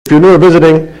If you're new or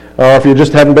visiting, if you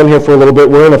just haven't been here for a little bit,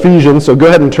 we're in Ephesians, so go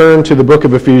ahead and turn to the book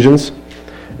of Ephesians.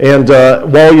 And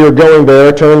while you're going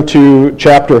there, turn to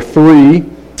chapter 3.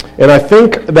 And I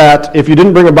think that if you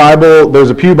didn't bring a Bible, there's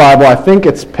a Pew Bible. I think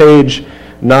it's page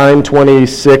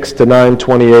 926 to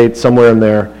 928, somewhere in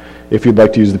there, if you'd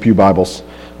like to use the Pew Bibles.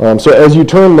 So as you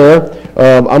turn there,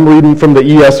 I'm reading from the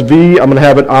ESV. I'm going to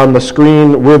have it on the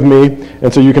screen with me,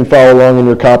 and so you can follow along in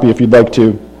your copy if you'd like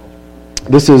to.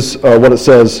 This is what it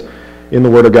says in the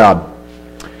Word of God.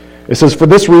 It says, "For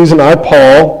this reason I,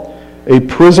 Paul, a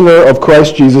prisoner of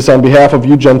Christ Jesus on behalf of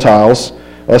you Gentiles,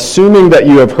 assuming that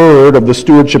you have heard of the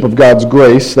stewardship of God's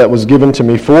grace that was given to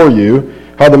me for you,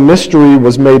 how the mystery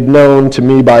was made known to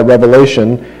me by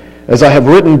revelation, as I have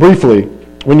written briefly.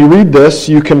 When you read this,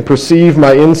 you can perceive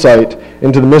my insight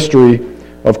into the mystery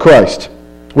of Christ,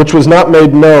 which was not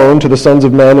made known to the sons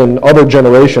of men in other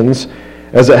generations,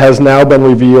 as it has now been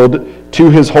revealed to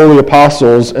his holy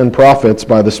apostles and prophets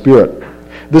by the Spirit.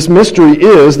 This mystery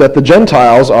is that the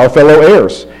Gentiles are fellow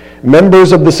heirs,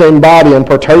 members of the same body and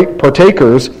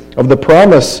partakers of the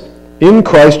promise in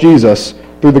Christ Jesus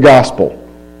through the gospel.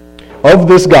 Of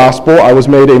this gospel I was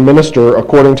made a minister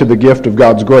according to the gift of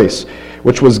God's grace,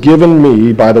 which was given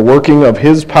me by the working of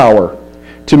his power.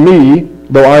 To me,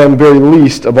 though I am very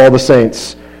least of all the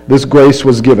saints, this grace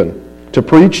was given, to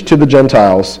preach to the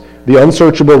Gentiles the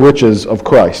unsearchable riches of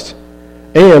Christ,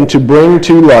 and to bring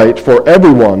to light for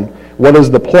everyone what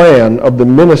is the plan of the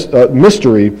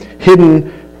mystery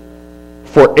hidden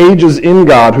for ages in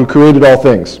God who created all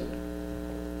things,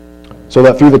 so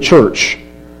that through the church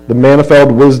the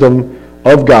manifold wisdom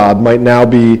of God might now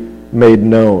be made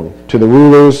known to the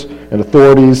rulers and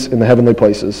authorities in the heavenly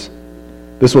places.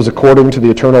 This was according to the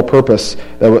eternal purpose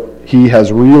that he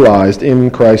has realized in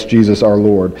Christ Jesus our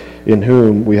Lord, in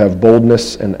whom we have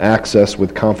boldness and access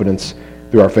with confidence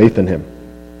through our faith in him.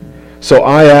 So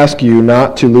I ask you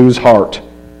not to lose heart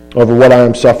over what I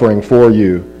am suffering for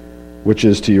you, which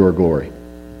is to your glory."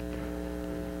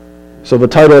 So the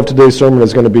title of today's sermon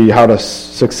is going to be How to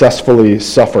Successfully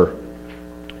Suffer,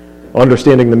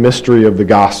 Understanding the Mystery of the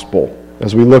Gospel,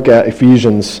 as we look at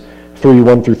Ephesians 3,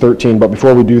 1 through 13. But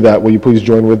before we do that, will you please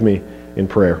join with me in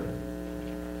prayer?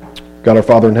 God our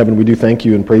Father in heaven, we do thank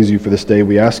you and praise you for this day.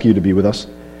 We ask you to be with us.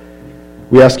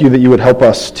 We ask you that you would help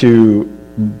us to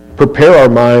prepare our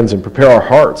minds and prepare our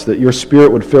hearts, that your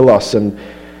Spirit would fill us and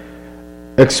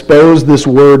expose this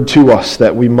word to us,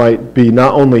 that we might be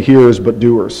not only hearers but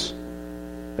doers.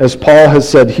 As Paul has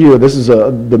said here, this is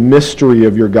the mystery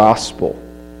of your gospel.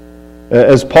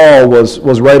 As Paul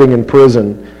was writing in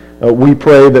prison, we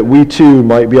pray that we too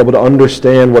might be able to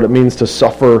understand what it means to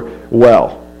suffer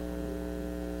well.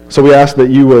 So we ask that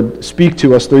you would speak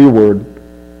to us through your word,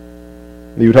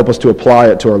 that you would help us to apply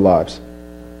it to our lives.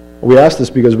 We ask this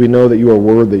because we know that you are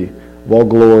worthy of all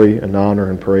glory and honor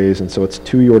and praise, and so it's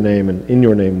to your name and in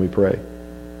your name we pray.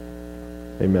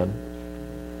 Amen.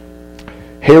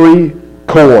 Harry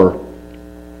Corr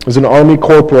was an army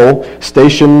corporal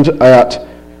stationed at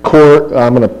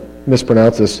I'm going to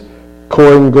mispronounce this,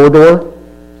 Korengodor.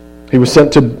 He was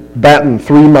sent to Baton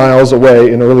 3 miles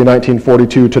away in early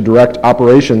 1942 to direct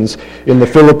operations in the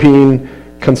Philippine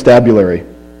Constabulary.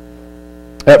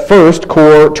 At first,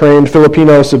 Corr trained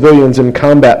Filipino civilians in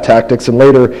combat tactics, and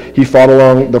later he fought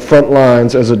along the front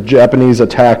lines as the Japanese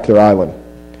attacked their island.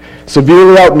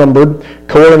 Severely outnumbered,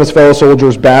 Corr and his fellow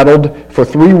soldiers battled for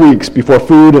 3 weeks before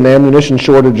food and ammunition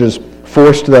shortages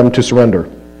forced them to surrender.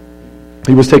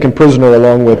 He was taken prisoner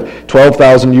along with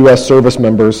 12,000 U.S. service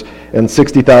members and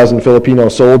 60,000 Filipino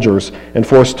soldiers and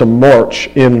forced to march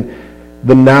in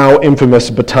the now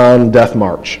infamous Bataan Death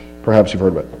March. Perhaps you've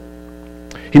heard of it.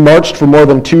 He marched for more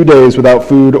than 2 days without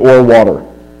food or water.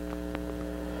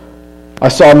 "I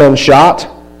saw men shot,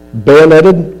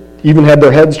 bayoneted, even had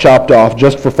their heads chopped off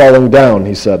just for falling down,"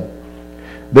 he said.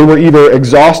 "They were either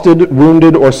exhausted,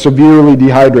 wounded, or severely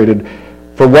dehydrated.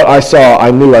 For what I saw, I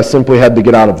knew I simply had to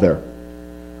get out of there."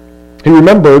 He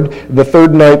remembered the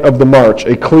third night of the march.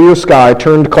 A clear sky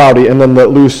turned cloudy and then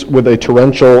let loose with a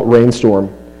torrential rainstorm.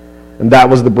 And that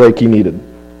was the break he needed.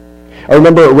 "I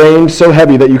remember it rained so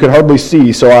heavy that you could hardly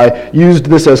see, so I used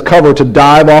this as cover to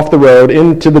dive off the road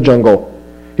into the jungle."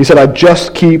 He said, "I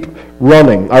just keep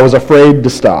running. I was afraid to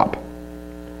stop."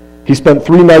 He spent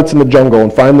 3 nights in the jungle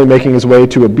and finally making his way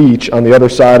to a beach on the other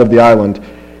side of the island.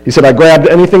 He said, "I grabbed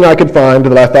anything I could find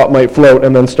that I thought might float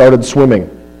and then started swimming."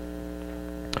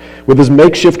 With his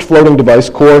makeshift floating device,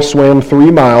 Corr swam 3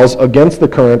 miles against the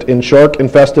current in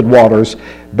shark-infested waters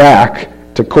back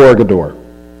to Corregidor,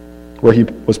 where he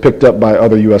was picked up by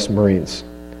other U.S. Marines.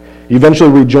 He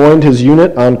eventually rejoined his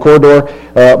unit on Corridor,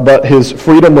 but his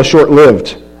freedom was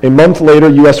short-lived A month later,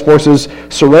 U.S. forces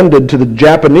surrendered to the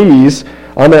Japanese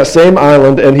on that same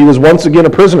island, and he was once again a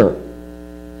prisoner.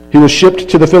 He was shipped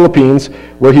to the Philippines,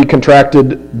 where he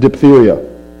contracted diphtheria.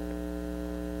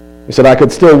 He said, "I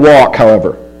could still walk,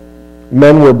 however.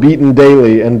 Men were beaten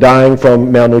daily and dying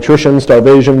from malnutrition,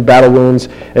 starvation, battle wounds,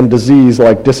 and disease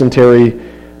like dysentery,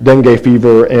 dengue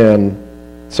fever, and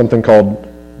something called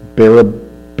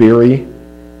beriberi."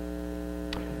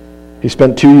 He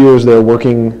spent 2 years there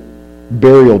working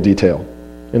burial detail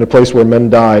in a place where men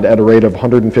died at a rate of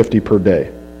 150 per day.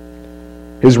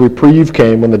 His reprieve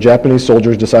came when the Japanese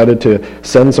soldiers decided to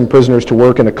send some prisoners to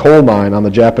work in a coal mine on the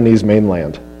Japanese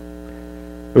mainland.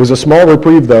 It was a small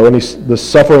reprieve, though, and the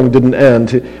suffering didn't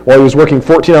end. While he was working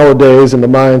 14-hour days in the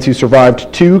mines, he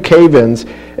survived 2 cave-ins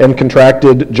and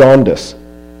contracted jaundice.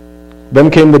 Then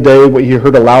came the day when he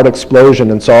heard a loud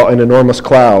explosion and saw an enormous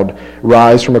cloud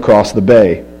rise from across the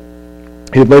bay.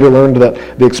 He had later learned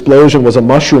that the explosion was a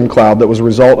mushroom cloud that was a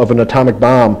result of an atomic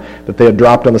bomb that they had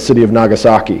dropped on the city of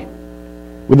Nagasaki.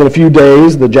 Within a few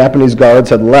days, the Japanese guards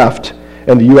had left,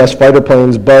 and the U.S. fighter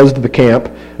planes buzzed the camp.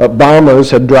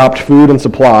 Bombers had dropped food and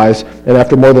supplies, and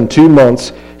after more than 2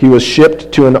 months, he was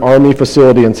shipped to an Army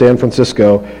facility in San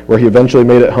Francisco, where he eventually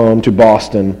made it home to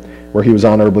Boston, where he was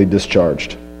honorably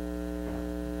discharged.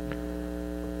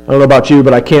 I don't know about you,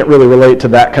 but I can't really relate to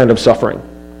that kind of suffering.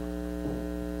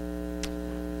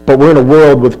 But we're in a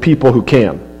world with people who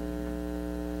can.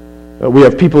 We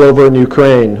have people over in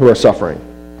Ukraine who are suffering.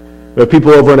 We have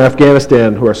people over in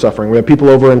Afghanistan who are suffering. We have people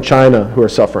over in China who are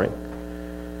suffering.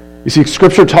 You see,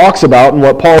 Scripture talks about, and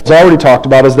what Paul's already talked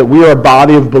about, is that we are a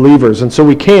body of believers. And so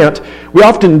we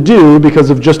often do, because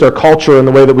of just our culture and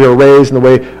the way that we are raised and the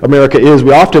way America is,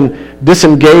 we often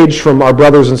disengage from our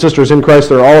brothers and sisters in Christ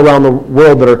that are all around the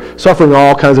world that are suffering in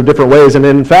all kinds of different ways. And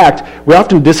in fact, we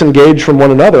often disengage from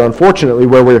one another, unfortunately,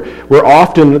 where we're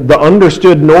often, the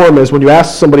understood norm is when you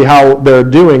ask somebody how they're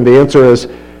doing, the answer is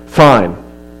fine,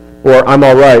 or I'm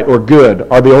all right, or good,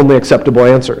 are the only acceptable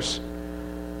answers.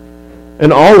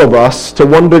 And all of us, to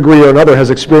one degree or another, has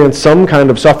experienced some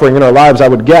kind of suffering in our lives, I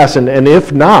would guess. And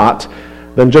if not,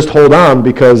 then just hold on,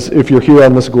 because if you're here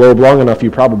on this globe long enough,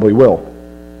 you probably will.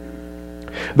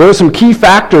 There are some key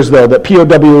factors, though, that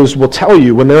POWs will tell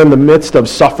you when they're in the midst of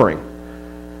suffering.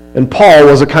 And Paul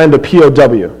was a kind of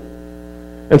POW.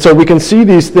 And so we can see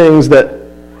these things that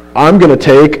I'm going to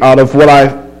take out of what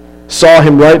I saw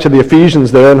him write to the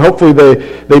Ephesians there, and hopefully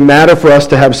they matter for us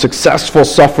to have successful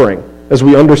suffering as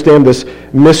we understand this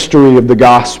mystery of the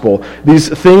gospel. These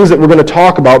things that we're going to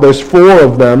talk about, there's 4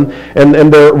 of them, and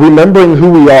they're remembering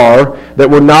who we are, that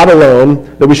we're not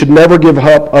alone, that we should never give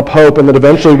up hope, and that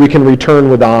eventually we can return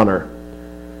with honor.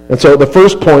 And so the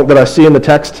first point that I see in the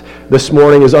text this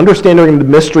morning is understanding the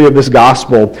mystery of this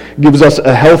gospel gives us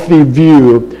a healthy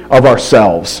view of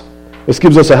ourselves. This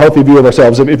gives us a healthy view of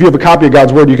ourselves. If you have a copy of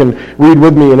God's Word, you can read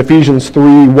with me in Ephesians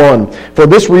 3:1. "For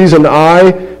this reason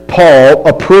I, Paul,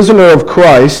 a prisoner of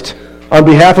Christ, on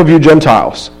behalf of you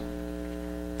Gentiles."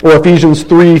 Or Ephesians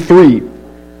 3:3.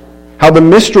 "How the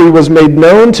mystery was made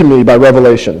known to me by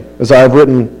revelation, as I have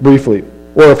written briefly."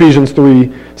 Or Ephesians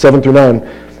 3:7-9.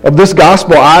 "Of this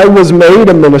gospel I was made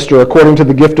a minister according to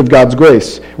the gift of God's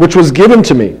grace, which was given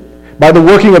to me by the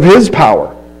working of his power.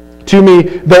 To me,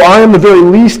 though I am the very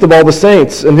least of all the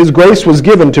saints, and his grace was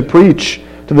given to preach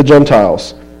to the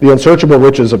Gentiles the unsearchable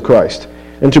riches of Christ,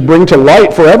 and to bring to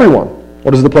light for everyone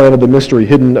what is the plan of the mystery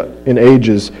hidden in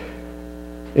ages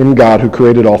in God who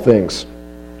created all things."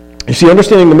 You see,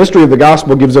 understanding the mystery of the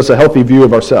gospel gives us a healthy view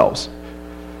of ourselves.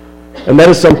 And that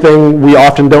is something we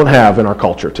often don't have in our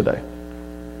culture today.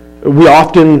 We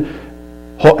often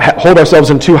hold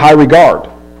ourselves in too high regard.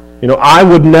 I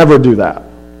would never do that.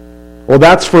 Well,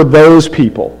 that's for those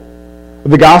people.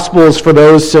 The gospel is for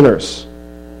those sinners.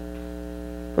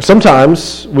 Or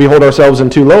sometimes we hold ourselves in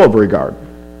too low of a regard.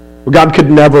 Well, God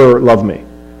could never love me.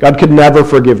 God could never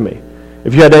forgive me.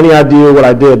 If you had any idea what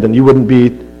I did, then you wouldn't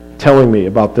be telling me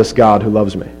about this God who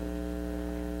loves me.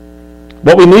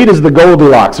 What we need is the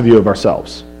Goldilocks view of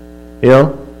ourselves.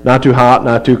 Not too hot,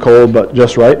 not too cold, but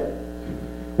just right.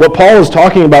 What Paul is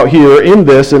talking about here in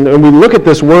this, and we look at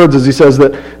this words as he says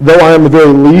that though I am the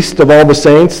very least of all the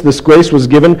saints, this grace was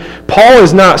given. Paul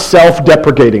is not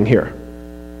self-deprecating here.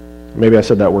 Maybe I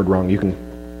said that word wrong. You can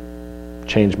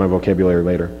change my vocabulary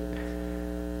later.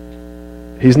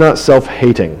 He's not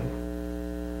self-hating.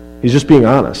 He's just being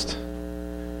honest.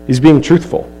 He's being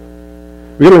truthful.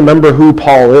 we got to remember who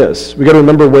Paul is. We got to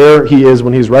remember where he is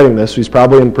when he's writing this. He's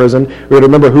probably in prison. We got to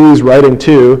remember who he's writing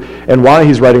to and why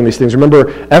he's writing these things.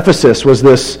 Remember, Ephesus was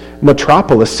this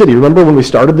metropolis city. Remember when we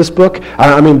started this book?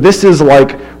 I mean, this is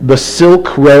like the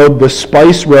Silk Road, the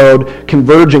Spice Road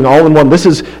converging all in one. This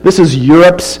is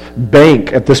Europe's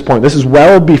bank at this point. This is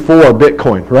well before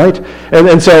Bitcoin, right?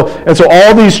 And so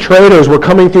all these traders were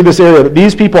coming through this area.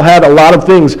 These people had a lot of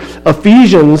things.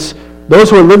 Ephesians,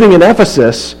 those who are living in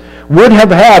Ephesus, would have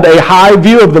had a high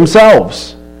view of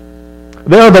themselves.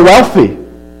 They are the wealthy.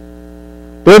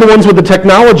 They're the ones with the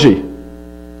technology.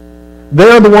 They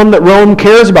are the one that Rome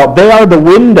cares about. They are the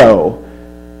window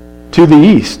to the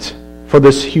east for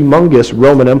this humongous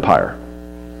Roman Empire.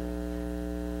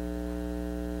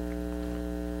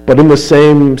 But in the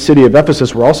same city of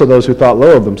Ephesus were also those who thought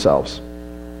low of themselves.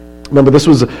 Remember, this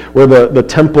was where the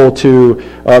temple to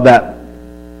that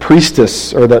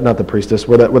priestess, or that, not the priestess,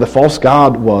 where the false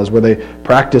god was, where they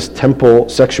practiced temple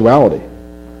sexuality.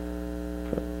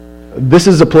 This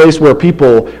is a place where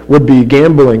people would be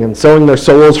gambling and selling their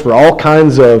souls for all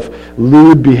kinds of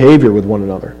lewd behavior with one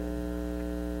another.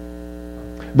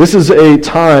 This is a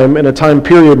time and a time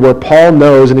period where Paul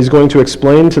knows, and he's going to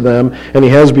explain to them, and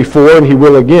he has before and he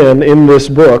will again in this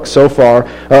book so far,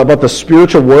 about the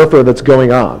spiritual warfare that's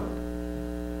going on.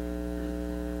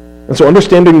 And so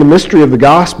understanding the mystery of the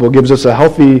gospel gives us a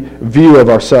healthy view of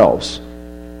ourselves.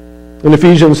 In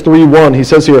Ephesians 3:1, he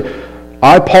says here,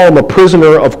 I, Paul, am a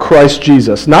prisoner of Christ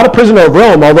Jesus. Not a prisoner of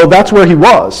Rome, although that's where he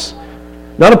was.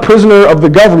 Not a prisoner of the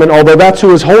government, although that's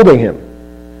who is holding him.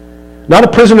 Not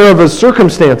a prisoner of his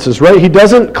circumstances, right? He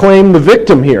doesn't claim the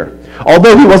victim here,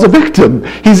 although he was a victim.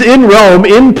 He's in Rome,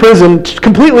 in prison,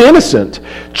 completely innocent,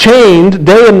 chained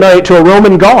day and night to a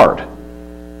Roman guard.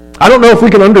 I don't know if we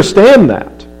can understand that.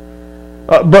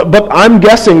 But I'm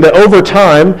guessing that over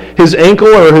time, his ankle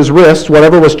or his wrist,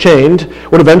 whatever was chained,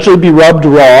 would eventually be rubbed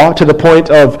raw to the point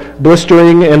of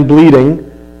blistering and bleeding.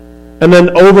 And then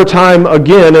over time,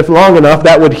 again, if long enough,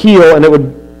 that would heal and it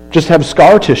would just have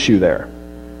scar tissue there.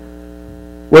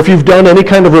 Or if you've done any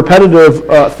kind of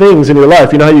repetitive things in your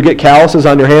life, you know how you get calluses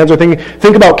on your hands? Or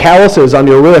think about calluses on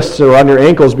your wrists or on your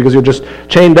ankles because you're just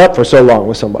chained up for so long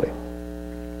with somebody.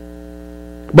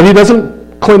 But he doesn't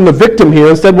claim the victim here.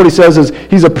 Instead, what he says is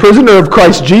he's a prisoner of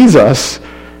Christ Jesus.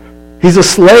 He's a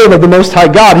slave of the Most High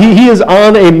God. He is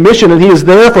on a mission, and he is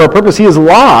there for a purpose. He is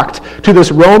locked to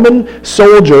this Roman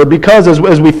soldier because,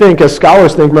 as we think, as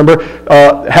scholars think, remember,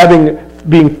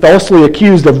 being falsely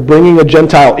accused of bringing a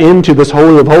Gentile into this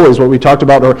Holy of Holies, what we talked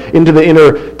about, or into the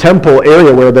inner temple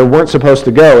area where they weren't supposed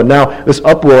to go. And now this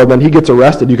uproar, and then he gets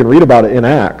arrested. You can read about it in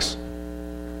Acts.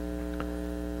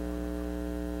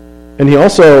 And he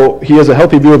has a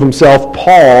healthy view of himself,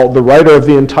 Paul, the writer of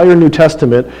the entire New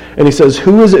Testament, and he says,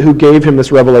 who is it who gave him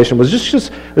this revelation? Was this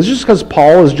just because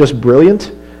Paul is just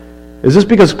brilliant? Is this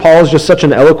because Paul is just such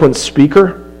an eloquent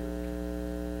speaker?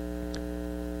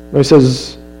 No, he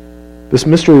says, this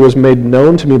mystery was made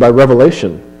known to me by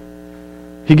revelation.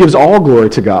 He gives all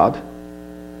glory to God.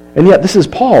 And yet this is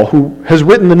Paul, who has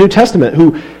written the New Testament,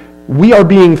 who we are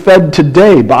being fed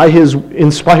today by his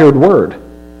inspired word.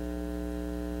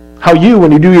 How you,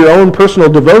 when you do your own personal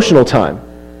devotional time,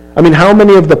 I mean, how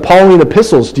many of the Pauline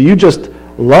epistles do you just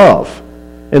love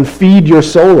and feed your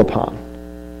soul upon?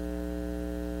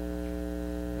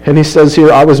 And he says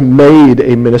here, I was made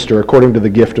a minister according to the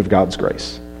gift of God's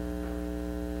grace.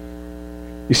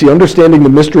 You see, understanding the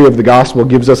mystery of the gospel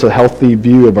gives us a healthy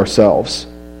view of ourselves.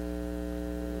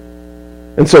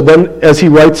 And so then, as he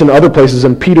writes in other places,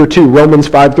 in Peter 2, Romans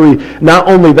 5:3, not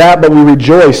only that, but we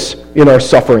rejoice in our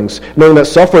sufferings, knowing that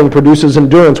suffering produces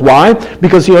endurance. Why?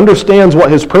 Because he understands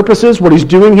what his purpose is, what he's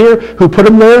doing here, who put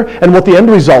him there, and what the end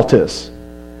result is.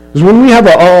 Because when we have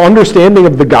an understanding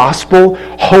of the gospel,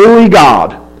 holy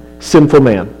God, sinful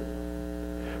man,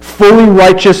 fully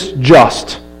righteous,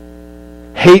 just,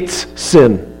 hates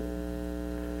sin,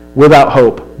 without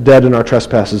hope, dead in our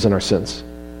trespasses and our sins,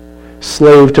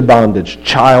 slave to bondage,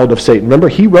 child of Satan. Remember,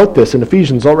 he wrote this in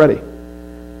Ephesians already.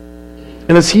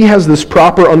 And as he has this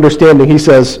proper understanding, he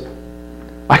says,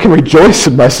 I can rejoice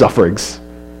in my sufferings.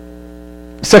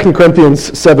 2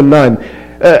 Corinthians 7:9,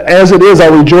 as it is, I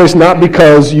rejoice not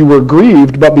because you were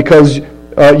grieved, but because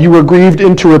you were grieved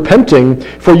into repenting,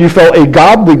 for you felt a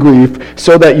godly grief,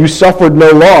 so that you suffered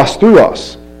no loss through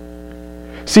us.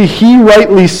 See, he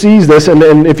rightly sees this,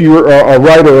 and if you're a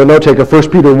writer or a note taker,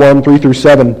 1 Peter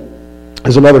 1:3-7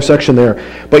 is another section there.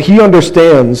 But he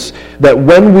understands that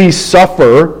when we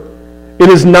suffer, it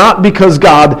is not because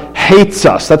God hates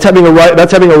us. That's having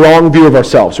a wrong view of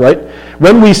ourselves, right?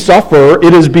 When we suffer,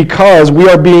 it is because we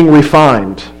are being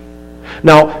refined.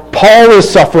 Now, Paul is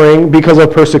suffering because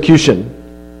of persecution.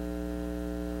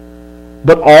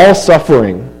 But all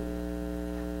suffering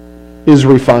is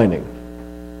refining.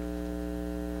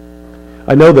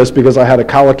 I know this because I had a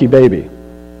colicky baby.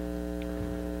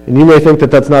 And you may think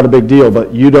that that's not a big deal,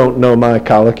 but you don't know my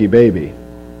colicky baby.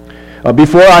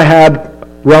 Before I had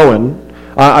Rowan,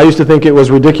 I used to think it was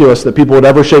ridiculous that people would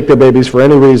ever shake their babies for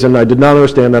any reason. I did not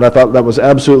understand that. I thought that was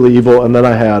absolutely evil, and then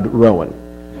I had Rowan.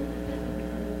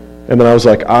 And then I was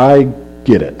like, I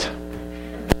get it.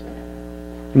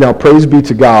 Now, praise be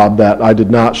to God that I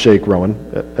did not shake Rowan,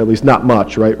 at least not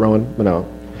much, right, Rowan? No.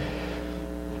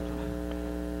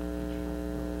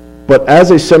 But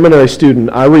as a seminary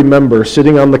student, I remember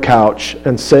sitting on the couch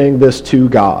and saying this to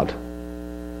God.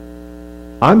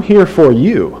 I'm here for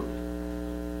you.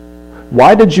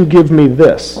 Why did you give me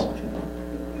this?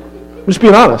 I'm just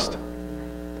being honest.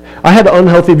 I had an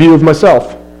unhealthy view of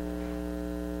myself.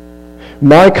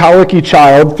 My colicky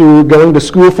child, through going to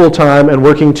school full-time and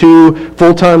working 2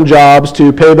 full-time jobs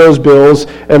to pay those bills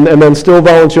and then still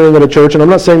volunteering at a church, and I'm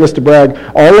not saying this to brag,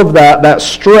 all of that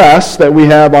stress that we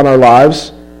have on our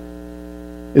lives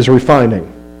is refining.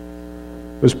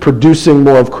 It was producing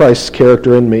more of Christ's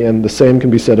character in me, and the same can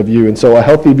be said of you. And so a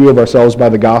healthy view of ourselves by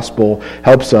the gospel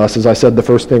helps us, as I said the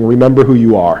first thing, remember who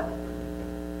you are.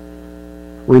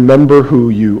 Remember who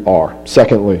you are.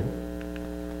 Secondly,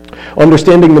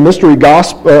 understanding the mystery of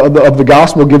the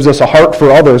gospel gives us a heart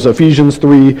for others. Ephesians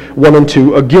 3, 1 and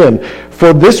 2. Again,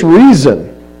 for this reason.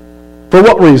 For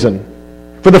what reason?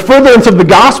 For the furtherance of the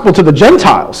gospel to the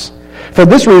Gentiles. For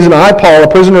this reason, I, Paul, a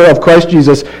prisoner of Christ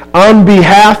Jesus, on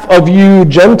behalf of you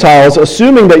Gentiles,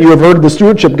 assuming that you have heard of the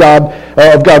stewardship of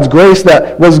God's grace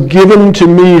that was given to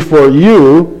me for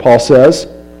you, Paul says.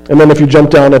 And then if you jump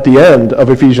down at the end of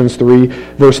Ephesians 3,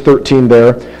 verse 13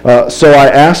 there, so I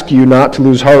ask you not to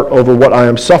lose heart over what I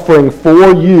am suffering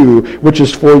for you, which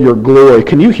is for your glory.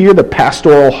 Can you hear the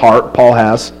pastoral heart Paul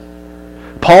has?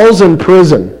 Paul's in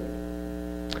prison.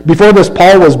 Before this,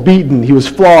 Paul was beaten. He was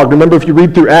flogged. Remember, if you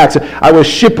read through Acts, I was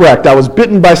shipwrecked. I was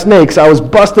bitten by snakes. I was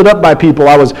busted up by people.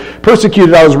 I was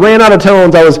persecuted. I was ran out of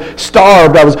towns. I was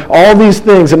starved. I was all these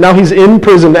things. And now he's in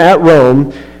prison at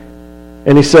Rome.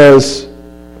 And he says,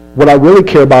 what I really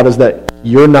care about is that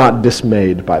you're not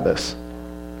dismayed by this.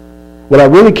 What I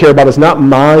really care about is not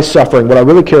my suffering. What I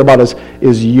really care about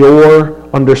is your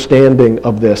understanding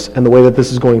of this and the way that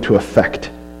this is going to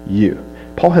affect you.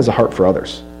 Paul has a heart for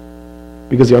others,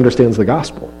 because he understands the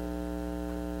gospel.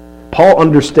 Paul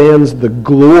understands the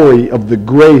glory of the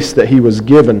grace that he was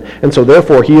given, and so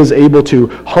therefore he is able to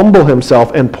humble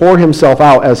himself and pour himself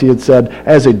out, as he had said,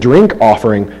 as a drink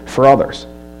offering for others.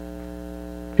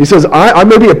 He says, I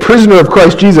may be a prisoner of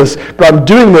Christ Jesus, but I'm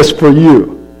doing this for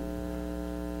you.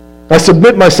 I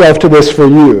submit myself to this for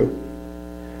you.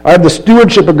 I have the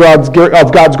stewardship of God's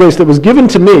grace that was given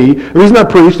to me. The reason I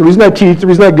preach, the reason I teach, the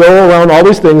reason I go around all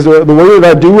these things, the way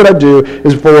that I do what I do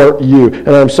is for you. And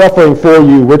I'm suffering for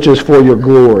you, which is for your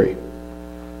glory.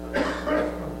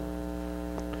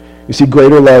 You see,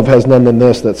 greater love has none than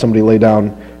this, that somebody lay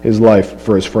down his life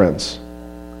for his friends.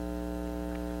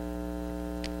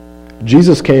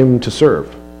 Jesus came to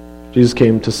serve. Jesus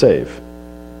came to save.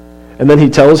 And then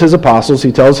he tells his apostles,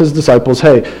 he tells his disciples,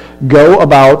 hey, go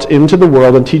about into the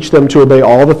world and teach them to obey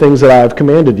all the things that I have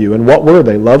commanded you. And what were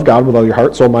they? Love God with all your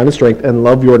heart, soul, mind, and strength, and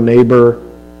love your neighbor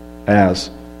as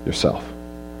yourself.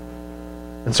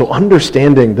 And so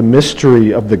understanding the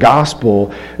mystery of the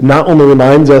gospel not only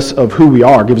reminds us of who we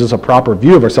are, gives us a proper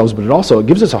view of ourselves, but it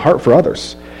gives us a heart for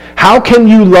others. How can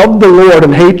you love the Lord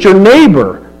and hate your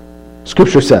neighbor?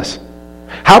 Scripture says.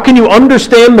 How can you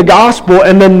understand the gospel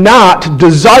and then not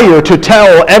desire to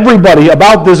tell everybody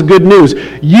about this good news?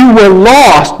 You were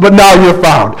lost, but now you're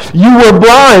found. You were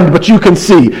blind, but you can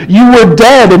see. You were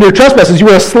dead in your trespasses. You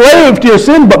were a slave to your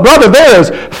sin, but brother, there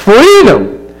is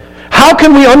freedom. How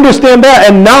can we understand that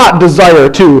and not desire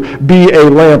to be a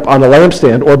lamp on a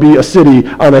lampstand or be a city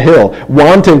on a hill,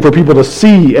 wanting for people to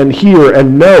see and hear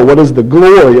and know what is the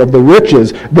glory of the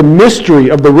riches, the mystery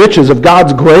of the riches of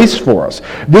God's grace for us?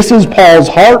 This is Paul's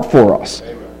heart for us.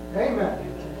 Amen.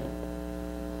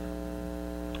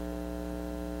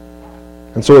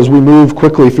 And so as we move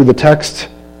quickly through the text,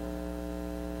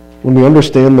 when we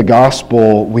understand the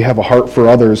gospel, we have a heart for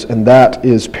others, and that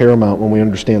is paramount when we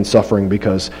understand suffering,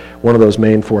 because one of those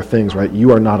main 4 things, right?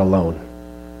 You are not alone.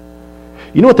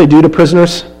 You know what they do to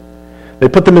prisoners? They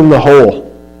put them in the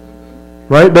hole,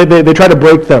 right? They try to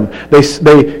break them.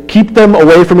 They keep them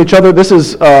away from each other. This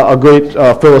is a great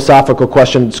philosophical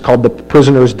question. It's called the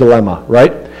prisoner's dilemma,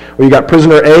 right? Where you got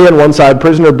prisoner A on one side,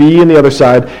 prisoner B on the other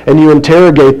side, and you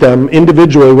interrogate them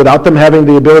individually without them having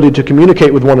the ability to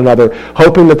communicate with one another,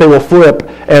 hoping that they will flip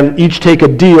and each take a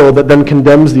deal that then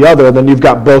condemns the other, and then you've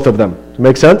got both of them.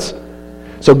 Make sense?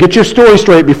 So get your story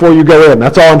straight before you go in.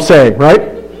 That's all I'm saying, right?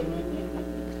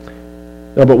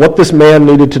 No, but what this man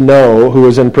needed to know who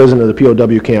was in prison at the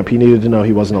POW camp, he needed to know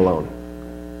he wasn't alone.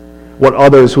 What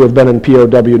others who have been in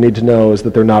POW need to know is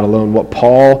that they're not alone. What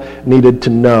Paul needed to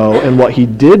know, and what he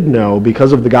did know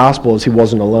because of the gospel, is he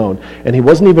wasn't alone. And he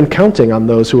wasn't even counting on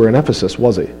those who were in Ephesus,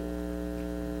 was he?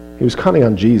 He was counting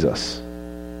on Jesus.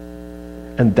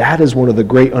 And that is one of the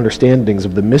great understandings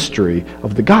of the mystery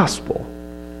of the gospel.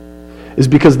 Is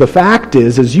because the fact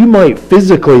is you might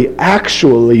physically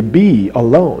actually be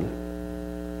alone.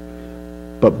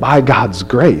 But by God's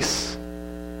grace,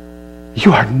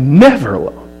 you are never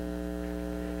alone.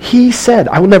 He said,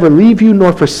 I will never leave you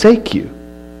nor forsake you.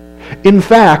 In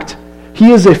fact,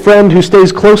 he is a friend who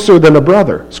stays closer than a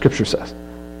brother, Scripture says.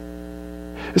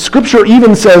 Scripture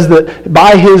even says that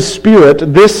by his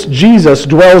Spirit, this Jesus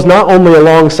dwells not only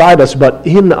alongside us, but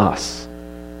in us.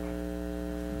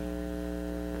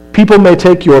 People may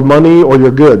take your money or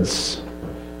your goods.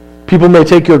 People may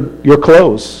take your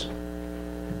clothes.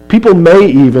 People may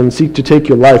even seek to take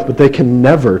your life, but they can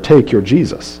never take your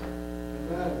Jesus.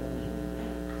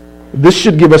 This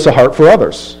should give us a heart for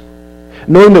others.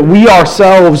 Knowing that we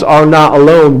ourselves are not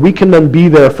alone, we can then be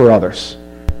there for others.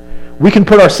 We can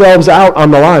put ourselves out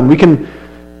on the line. We can,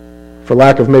 for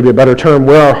lack of maybe a better term,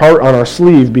 wear our heart on our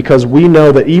sleeve because we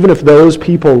know that even if those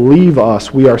people leave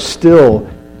us, we are still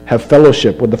have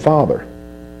fellowship with the Father.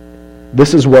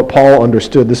 This is what Paul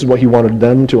understood. This is what he wanted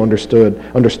them to understand.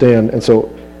 And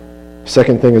so,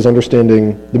 second thing is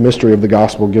understanding the mystery of the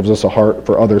gospel gives us a heart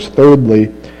for others.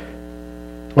 Thirdly,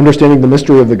 understanding the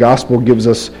mystery of the gospel gives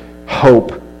us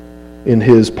hope in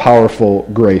his powerful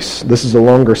grace. This is a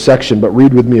longer section, but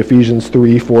read with me Ephesians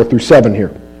 3, 4 through 7 here.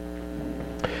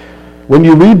 When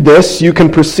you read this, you can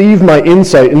perceive my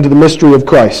insight into the mystery of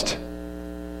Christ.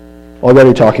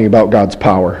 Already talking about God's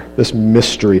power, this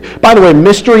mystery. By the way,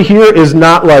 mystery here is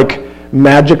not like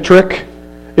magic trick.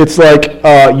 It's like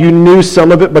you knew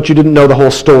some of it, but you didn't know the whole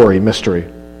story, mystery.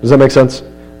 Does that make sense?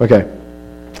 Okay.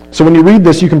 So when you read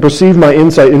this, you can perceive my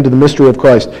insight into the mystery of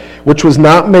Christ, which was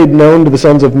not made known to the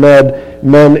sons of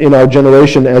men in our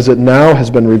generation, as it now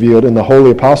has been revealed in the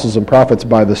holy apostles and prophets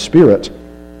by the Spirit.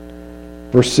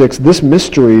 Verse 6, this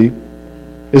mystery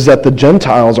is that the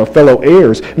Gentiles are fellow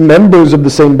heirs, members of the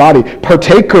same body,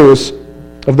 partakers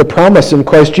of the promise in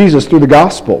Christ Jesus through the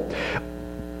gospel.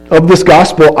 Of this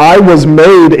gospel, I was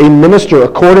made a minister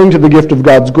according to the gift of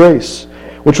God's grace,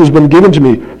 which was been given to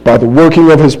me by the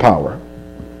working of his power.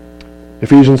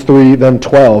 Ephesians 3, then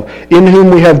 12, in whom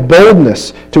we have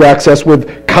boldness to access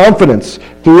with confidence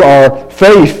through our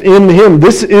faith in him.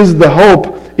 This is the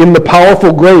hope in the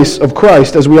powerful grace of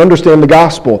Christ as we understand the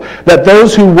gospel, that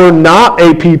those who were not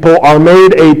a people are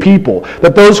made a people,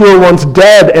 that those who were once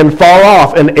dead and far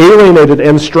off and alienated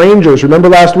and strangers, remember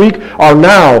last week, are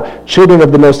now children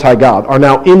of the Most High God, are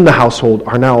now in the household,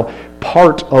 are now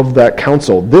part of that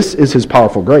council. This is his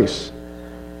powerful grace.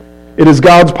 It is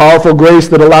God's powerful grace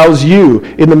that allows you,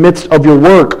 in the midst of your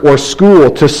work or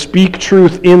school, to speak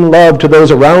truth in love to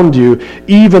those around you,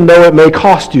 even though it may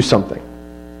cost you something.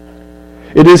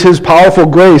 It is his powerful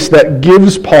grace that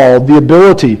gives Paul the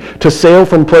ability to sail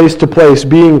from place to place,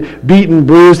 being beaten,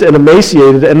 bruised, and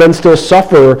emaciated, and then still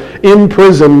suffer in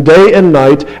prison day and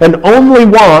night, and only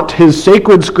want his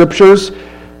sacred scriptures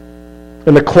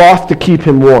and a cloth to keep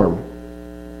him warm.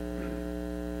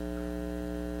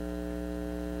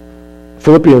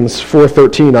 Philippians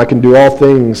 4:13, I can do all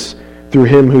things through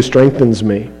him who strengthens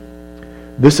me.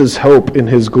 This is hope in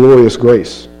his glorious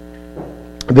grace.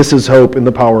 This is hope in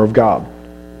the power of God.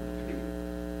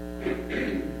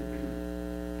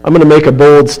 I'm going to make a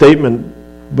bold statement,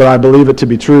 but I believe it to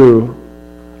be true.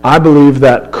 I believe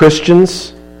that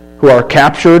Christians who are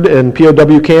captured in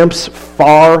POW camps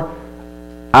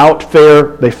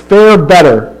they fare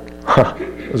better.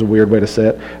 That was a weird way to say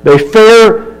it. They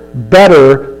fare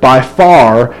better by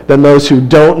far than those who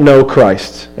don't know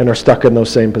Christ and are stuck in those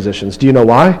same positions. Do you know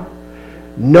why?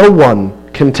 No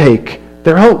one can take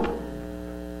their hope.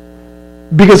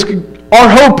 Because our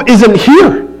hope isn't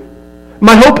here.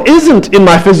 My hope isn't in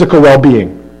my physical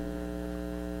well-being.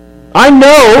 I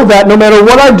know that no matter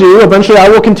what I do, eventually I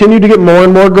will continue to get more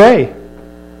and more gray.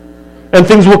 And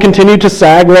things will continue to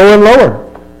sag lower and lower.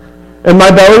 And my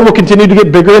belly will continue to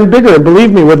get bigger and bigger. And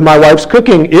believe me, with my wife's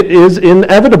cooking, it is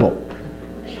inevitable.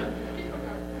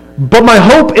 But my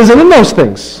hope isn't in those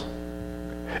things.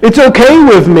 It's okay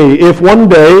with me if one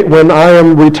day when I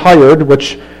am retired,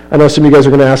 which I know some of you guys are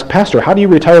going to ask, Pastor, how do you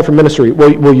retire from ministry?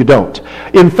 Well, you don't.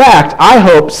 In fact, I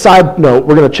hope, side note,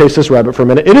 we're going to chase this rabbit for a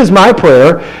minute. It is my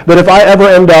prayer that if I ever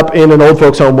end up in an old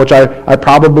folks home, which I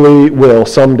probably will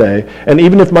someday, and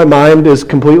even if my mind is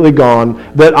completely gone,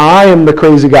 that I am the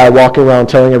crazy guy walking around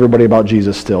telling everybody about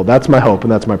Jesus still. That's my hope,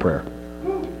 and that's my prayer.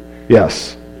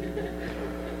 Yes.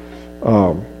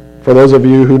 For those of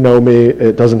you who know me,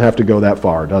 it doesn't have to go that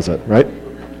far, does it? Right?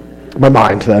 My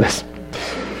mind, that is.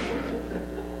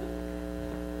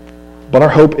 But our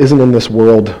hope isn't in this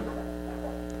world.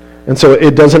 And so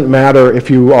it doesn't matter if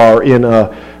you are in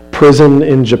a prison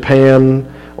in Japan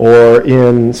or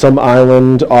in some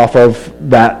island off of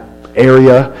that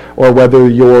area, or whether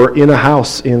you're in a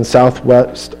house in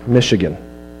southwest Michigan.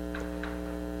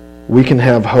 We can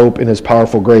have hope in his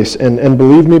powerful grace. And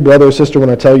believe me, brother or sister, when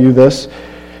I tell you this,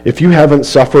 if you haven't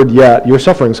suffered yet, your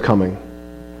suffering's coming.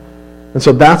 And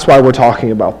so that's why we're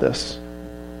talking about this.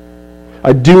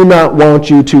 I do not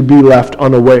want you to be left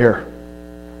unaware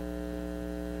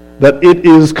that it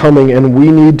is coming, and we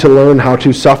need to learn how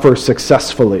to suffer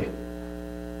successfully.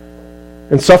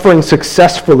 And suffering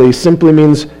successfully simply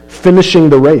means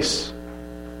finishing the race,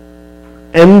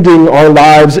 ending our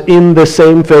lives in the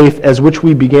same faith as which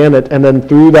we began it, and then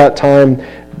through that time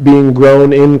being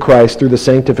grown in Christ through the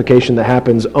sanctification that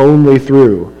happens only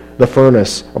through the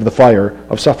furnace of the fire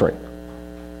of suffering.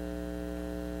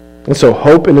 And so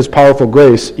hope in his powerful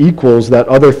grace equals that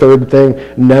other third thing,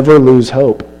 never lose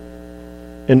hope.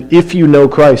 And if you know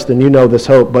Christ, then you know this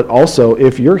hope. But also,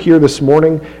 if you're here this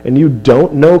morning and you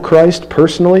don't know Christ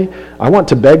personally, I want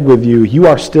to beg with you, you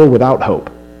are still without hope.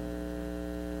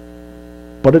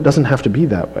 But it doesn't have to be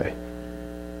that way.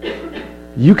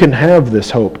 You can have this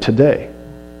hope today.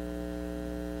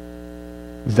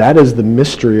 That is the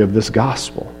mystery of this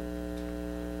gospel.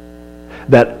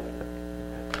 That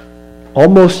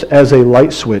almost as a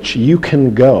light switch, you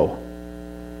can go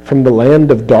from the land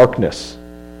of darkness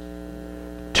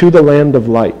to the land of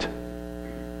light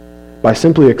by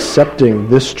simply accepting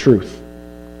this truth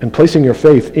and placing your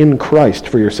faith in Christ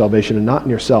for your salvation and not in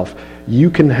yourself. You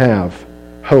can have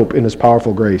hope in his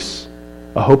powerful grace,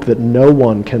 a hope that no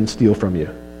one can steal from you.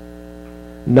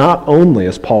 Not only,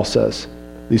 as Paul says,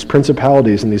 these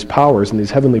principalities and these powers and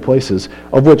these heavenly places,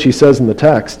 of which he says in the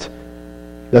text,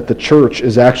 that the church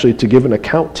is actually to give an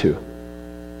account to.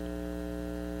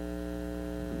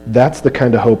 That's the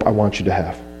kind of hope I want you to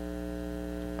have.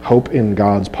 Hope in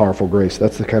God's powerful grace.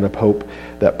 That's the kind of hope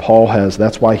that Paul has.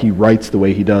 That's why he writes the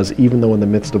way he does, even though in the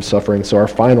midst of suffering. So our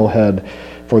final head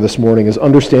for this morning is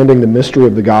understanding the mystery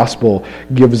of the gospel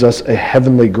gives us a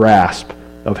heavenly grasp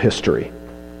of history.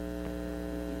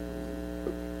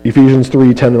 Ephesians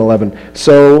 3, 10 and 11.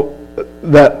 So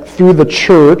that through the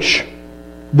church,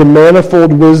 the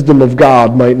manifold wisdom of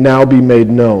God might now be made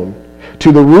known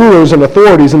to the rulers and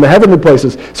authorities in the heavenly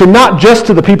places. So not just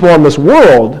to the people on this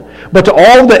world, but to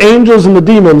all the angels and the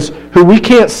demons who we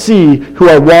can't see, who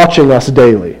are watching us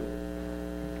daily.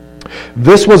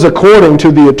 This was according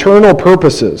to the eternal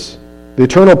purposes, the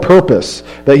eternal purpose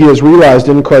that he has realized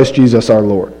in Christ Jesus our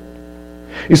Lord.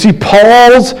 You see,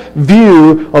 Paul's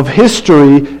view of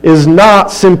history is not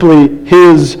simply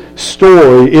his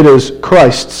story, it is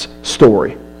Christ's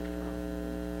story.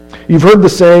 You've heard the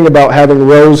saying about having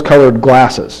rose-colored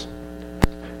glasses.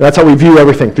 That's how we view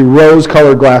everything, through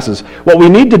rose-colored glasses. What we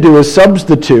need to do is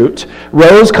substitute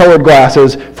rose-colored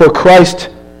glasses for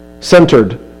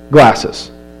Christ-centered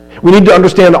glasses. We need to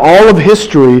understand all of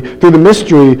history through the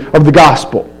mystery of the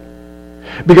gospel.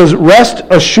 Because rest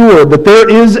assured that there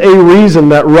is a reason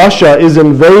that Russia is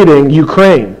invading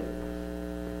Ukraine.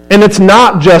 And it's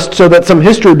not just so that some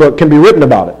history book can be written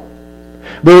about it.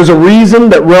 There is a reason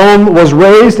that Rome was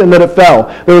raised and that it fell.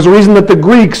 There was a reason that the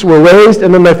Greeks were raised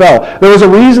and then they fell. There was a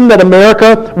reason that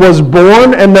America was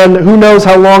born and then who knows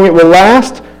how long it will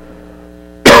last.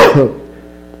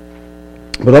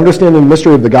 But understanding the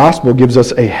mystery of the gospel gives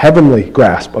us a heavenly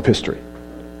grasp of history.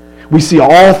 We see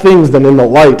all things then in the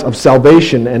light of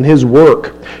salvation and his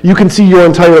work. You can see your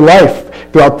entire life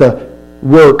throughout the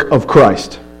work of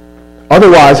Christ.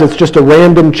 Otherwise, it's just a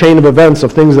random chain of events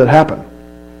of things that happen.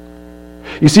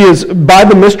 You see, it's by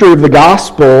the mystery of the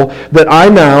gospel that I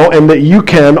now, and that you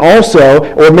can also,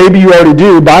 or maybe you already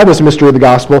do, by this mystery of the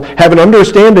gospel, have an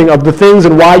understanding of the things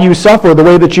and why you suffer the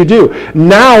way that you do.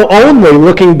 Now, only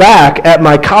looking back at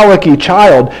my colicky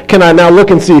child, can I now look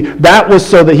and see, that was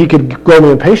so that he could grow me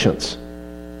in patience.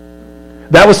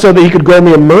 That was so that he could grow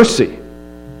me in mercy.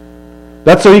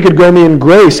 That's so he could grow me in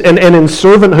grace and in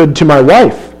servanthood to my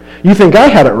wife. You think I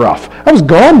had it rough. I was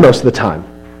gone most of the time.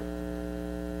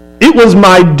 It was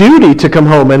my duty to come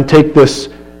home and take this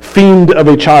fiend of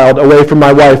a child away from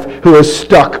my wife who is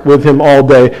stuck with him all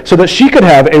day so that she could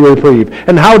have a reprieve?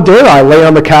 And how dare I lay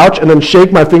on the couch and then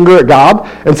shake my finger at God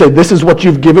and say, this is what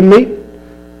you've given me?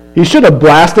 He should have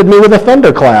blasted me with a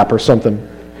thunderclap or something.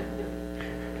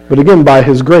 But again, by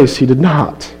his grace, he did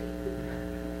not.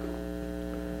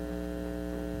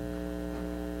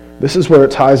 This is where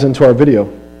it ties into our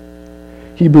video.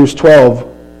 Hebrews 12,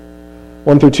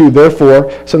 1 through 2.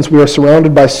 Therefore, since we are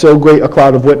surrounded by so great a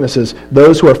cloud of witnesses,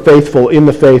 those who are faithful in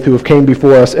the faith who have came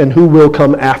before us and who will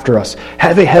come after us,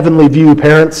 have a heavenly view,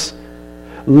 parents.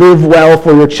 Live well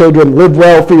for your children. Live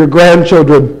well for your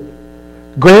grandchildren.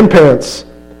 Grandparents,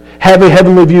 have a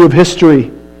heavenly view of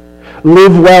history.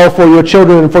 Live well for your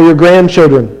children and for your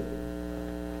grandchildren.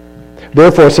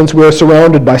 Therefore, since we are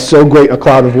surrounded by so great a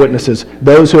cloud of witnesses,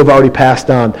 those who have already passed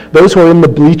on, those who are in the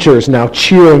bleachers now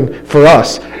cheering for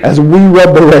us as we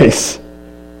run the race,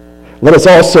 let us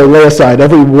also lay aside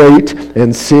every weight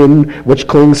and sin which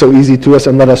clings so easy to us,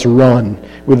 and let us run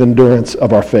with endurance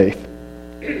of our faith,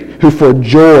 who for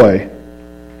joy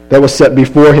that was set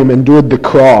before him endured the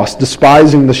cross,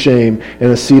 despising the shame,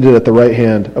 and is seated at the right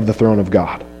hand of the throne of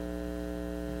God.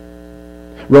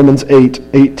 Romans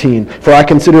 8:18. For I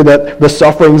consider that the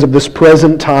sufferings of this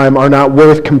present time are not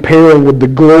worth comparing with the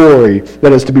glory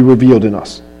that is to be revealed in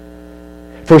us.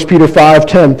 1 Peter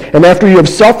 5:10. And after you have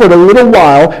suffered a little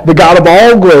while, the God of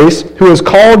all grace, who has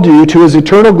called you to his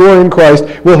eternal glory in Christ,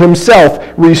 will himself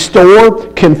restore,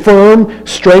 confirm,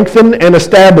 strengthen, and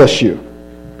establish you.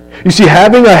 You see,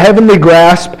 having a heavenly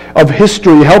grasp of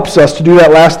history helps us to do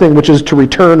that last thing, which is to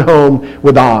return home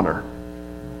with honor.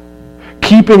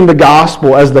 Keeping the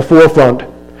gospel as the forefront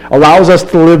allows us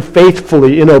to live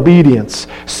faithfully in obedience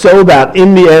so that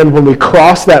in the end, when we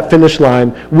cross that finish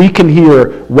line, we can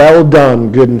hear, well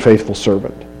done, good and faithful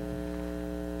servant.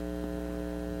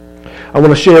 I want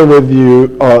to share with you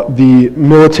the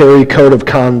military code of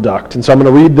conduct. And so I'm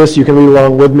going to read this. You can read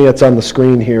along with me. It's on the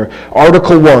screen here.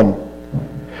 Article 1.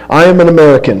 I am an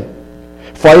American,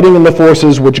 fighting in the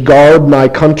forces which guard my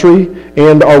country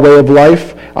and our way of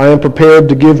life. I am prepared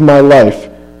to give my life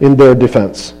in their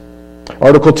defense.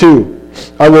 Article 2.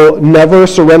 I will never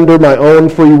surrender my own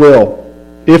free will.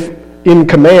 If in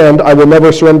command, I will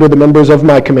never surrender the members of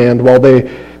my command while they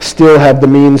still have the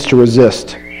means to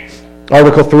resist.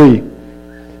 Article 3.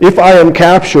 If I am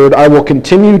captured, I will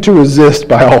continue to resist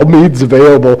by all means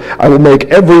available. I will make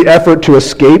every effort to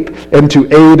escape and to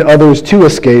aid others to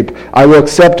escape. I will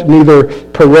accept neither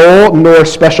parole nor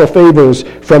special favors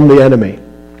from the enemy.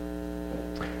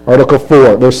 Article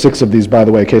 4, there's 6 of these, by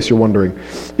the way, in case you're wondering.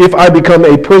 If I become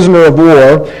a prisoner of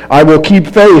war, I will keep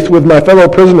faith with my fellow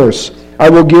prisoners. I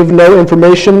will give no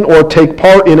information or take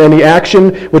part in any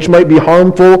action which might be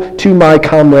harmful to my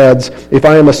comrades. If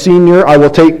I am a senior, I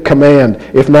will take command.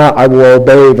 If not, I will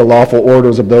obey the lawful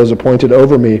orders of those appointed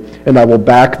over me, and I will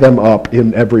back them up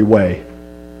in every way.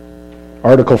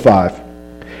 Article 5.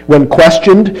 When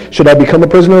questioned, should I become a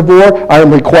prisoner of war, I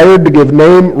am required to give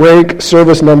name, rank,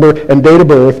 service number, and date of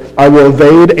birth. I will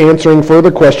evade answering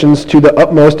further questions to the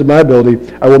utmost of my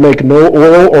ability. I will make no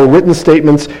oral or written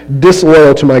statements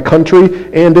disloyal to my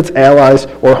country and its allies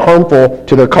or harmful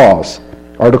to their cause.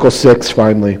 Article 6,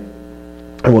 finally.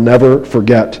 I will never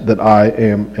forget that I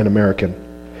am an American,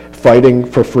 fighting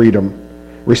for freedom,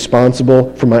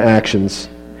 responsible for my actions,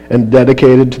 and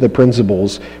dedicated to the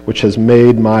principles which has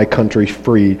made my country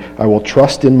free. I will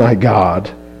trust in my God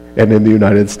and in the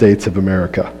United States of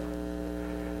America.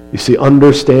 You see,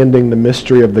 understanding the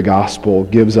mystery of the gospel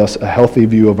gives us a healthy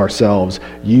view of ourselves.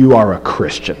 You are a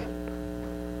Christian.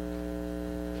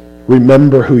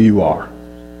 Remember who you are.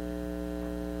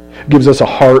 Gives us a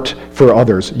heart for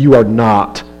others. You are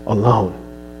not alone.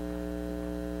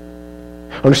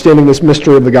 Understanding this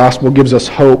mystery of the gospel gives us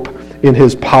hope in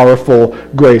his powerful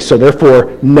grace. So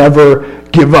therefore, never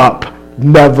give up.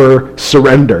 Never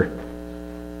surrender.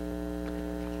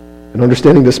 And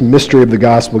understanding this mystery of the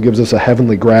gospel gives us a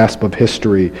heavenly grasp of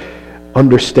history.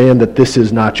 Understand that this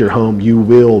is not your home. You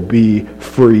will be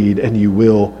freed and you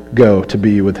will go to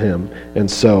be with him. And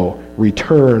so,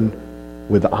 return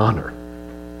with honor.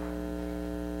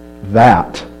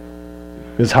 That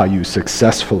is how you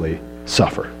successfully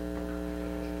suffer.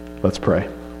 Let's pray.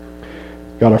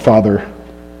 God our Father,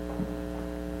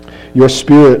 your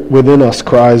Spirit within us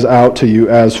cries out to you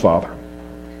as Father.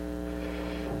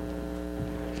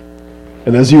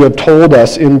 And as you have told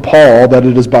us in Paul that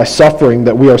it is by suffering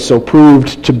that we are so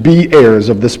proved to be heirs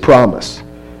of this promise.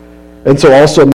 And so also